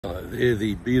They're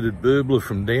the bearded burbler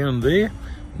from down there.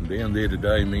 And down there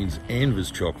today means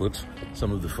Anvers chocolates,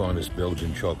 some of the finest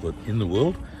Belgian chocolate in the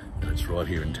world, and it's right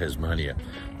here in Tasmania.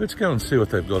 Let's go and see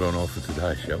what they've got on offer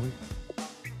today, shall we?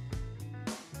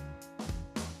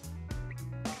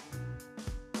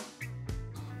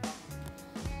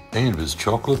 Anvers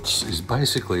Chocolates is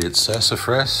basically at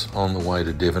Sassafras on the way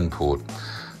to Devonport,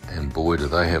 and boy do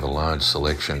they have a large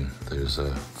selection. There's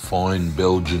a fine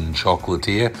Belgian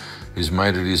chocolatier who's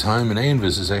made it his home, and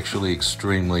Anvers is actually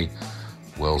extremely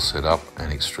well set up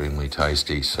and extremely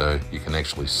tasty, so you can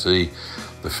actually see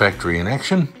the factory in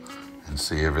action and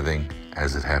see everything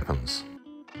as it happens.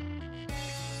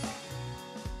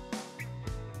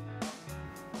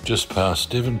 Just past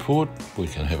Devonport, we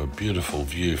can have a beautiful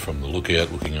view from the lookout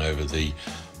looking over the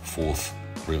Forth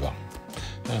River.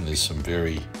 And there's some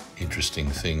very interesting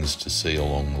things to see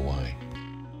along the way.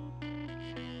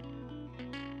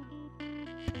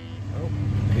 Well,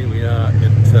 here we are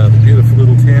at the beautiful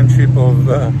little township of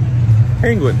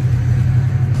Penguin.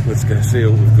 Let's go see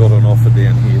what we've got on offer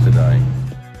down here today.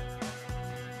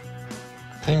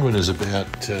 Penguin is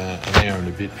about an hour and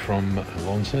a bit from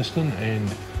Launceston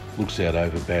and looks out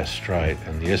over Bass Strait,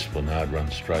 and the esplanade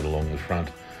runs straight along the front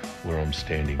where I'm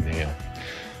standing now.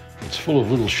 It's full of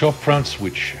little shop fronts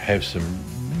which have some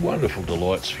wonderful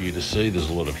delights for you to see. There's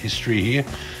a lot of history here,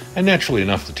 and naturally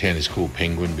enough the town is called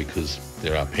Penguin because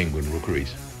there are penguin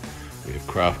rookeries. We have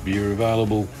craft beer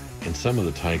available, and some of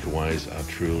the takeaways are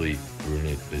truly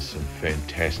brilliant. There's some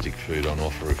fantastic food on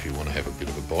offer if you want to have a bit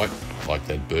of a bite, like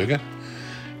that burger.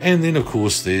 And then, of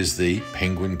course, there's the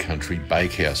Penguin Country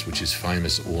Bakehouse, which is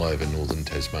famous all over northern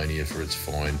Tasmania for its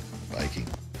fine baking.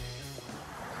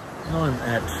 I'm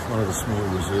at one of the small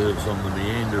reserves on the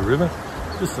Meander River,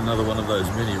 just another one of those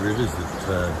many rivers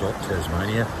that dot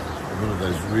Tasmania, and one of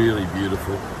those really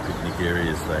beautiful picnic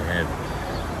areas they have.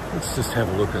 Let's just have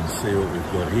a look and see what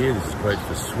we've got here. This is great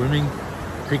for swimming,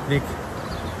 picnic,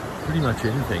 pretty much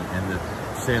anything, and the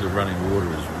sound of running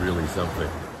water is really something.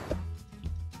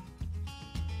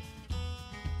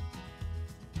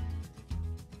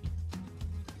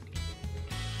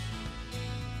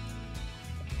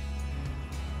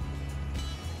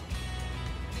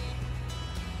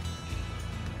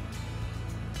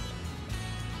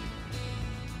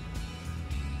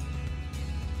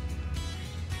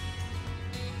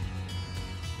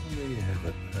 There you have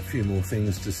it, a few more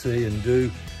things to see and do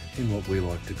in what we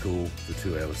like to call the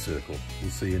 2-hour circle.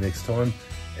 We'll see you next time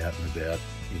out and about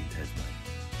in Tasmania.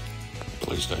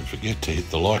 Please don't forget to hit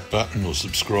the like button or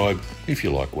subscribe if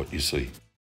you like what you see.